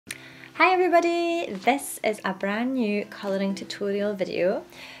Hi everybody! This is a brand new colouring tutorial video.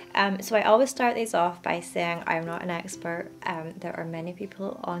 So I always start these off by saying I'm not an expert. There are many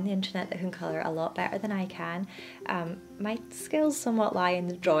people on the internet that can colour a lot better than I can. My skills somewhat lie in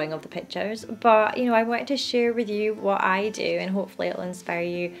the drawing of the pictures, but you know, I wanted to share with you what I do and hopefully it'll inspire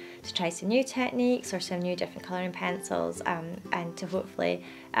you to try some new techniques or some new different colouring pencils and to hopefully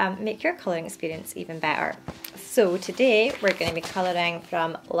make your colouring experience even better. So today we're going to be colouring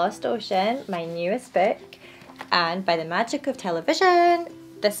from Lost Ocean, my newest book, and by the magic of television,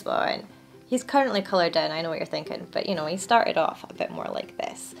 this one. He's currently coloured in, I know what you're thinking, but you know, he started off a bit more like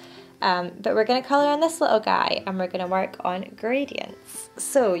this. But we're going to colour on this little guy and we're going to work on gradients.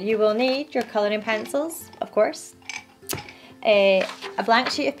 So you will need your colouring pencils, of course, a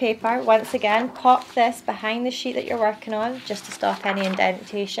blank sheet of paper. Once again, pop this behind the sheet that you're working on just to stop any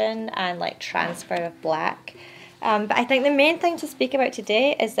indentation and like transfer of black. But I think the main thing to speak about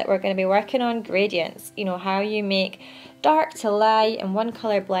today is that we're going to be working on gradients, you know, how you make dark to light and one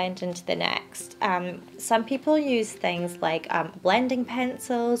colour blend into the next. Some people use things like blending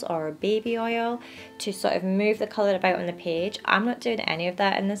pencils or baby oil to sort of move the colour about on the page. I'm not doing any of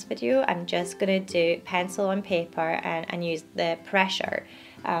that in this video. I'm just going to do pencil on paper and use the pressure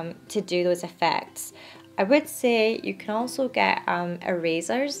to do those effects. I would say you can also get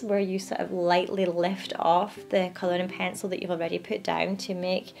erasers where you sort of lightly lift off the colouring pencil that you've already put down to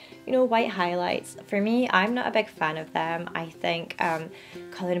make, you know, white highlights. For me, I'm not a big fan of them. I think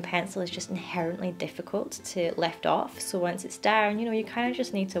colouring pencil is just inherently difficult to lift off. So once it's down, you know, you kind of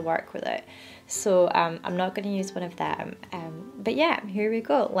just need to work with it. So I'm not going to use one of them. But yeah, here we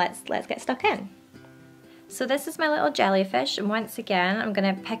go. Let's get stuck in. So this is my little jellyfish, and once again I'm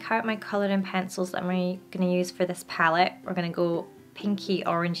going to pick out my colouring pencils that I'm going to use for this palette. We're going to go pinky,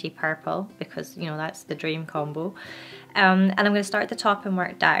 orangey, purple because, you know, that's the dream combo. And I'm going to start at the top and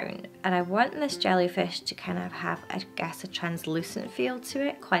work down. And I want this jellyfish to kind of have, I guess, a translucent feel to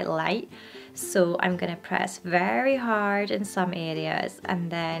it, quite light. So I'm going to press very hard in some areas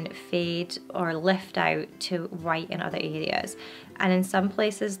and then fade or lift out to white in other areas. And in some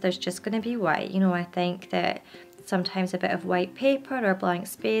places there's just going to be white. You know, I think that sometimes a bit of white paper or blank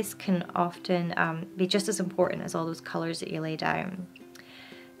space can often be just as important as all those colours that you lay down.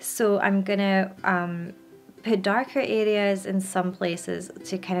 So I'm going to put darker areas in some places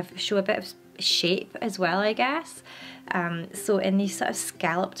to kind of show a bit of shape as well, I guess. So in these sort of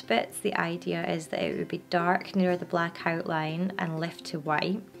scalloped bits, the idea is that it would be dark near the black outline and lift to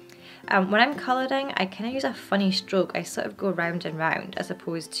white. When I'm colouring, I kind of use a funny stroke. I sort of go round and round as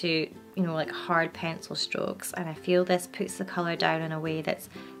opposed to, you know, like hard pencil strokes, and I feel this puts the colour down in a way that's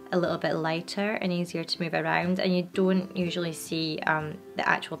a little bit lighter and easier to move around, and you don't usually see the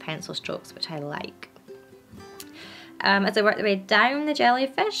actual pencil strokes, which I like. As I work the way down the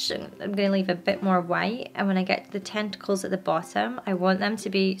jellyfish, I'm going to leave a bit more white, and when I get to the tentacles at the bottom, I want them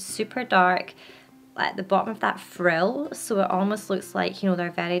to be super dark at the bottom of that frill, so it almost looks like, you know,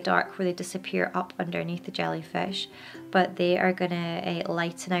 they're very dark where they disappear up underneath the jellyfish, but they are going to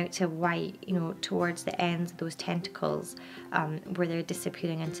lighten out to white, you know, towards the ends of those tentacles where they're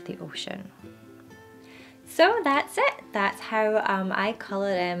disappearing into the ocean. So that's it. That's how I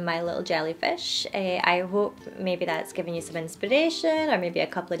colour in my little jellyfish. I hope maybe that's given you some inspiration or maybe a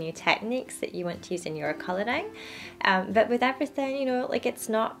couple of new techniques that you want to use in your colouring. But with everything, you know, like there's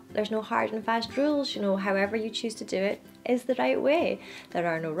no hard and fast rules, you know, however you choose to do it is the right way. There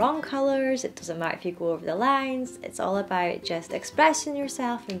are no wrong colours, it doesn't matter if you go over the lines, it's all about just expressing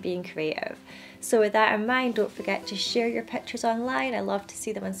yourself and being creative. So with that in mind, don't forget to share your pictures online. I love to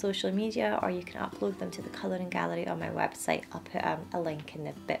see them on social media, or you can upload them to the colouring gallery on my website. I'll put a link in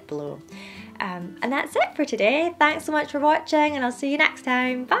the bit below. And that's it for today. Thanks so much for watching and I'll see you next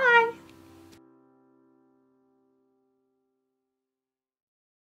time. Bye!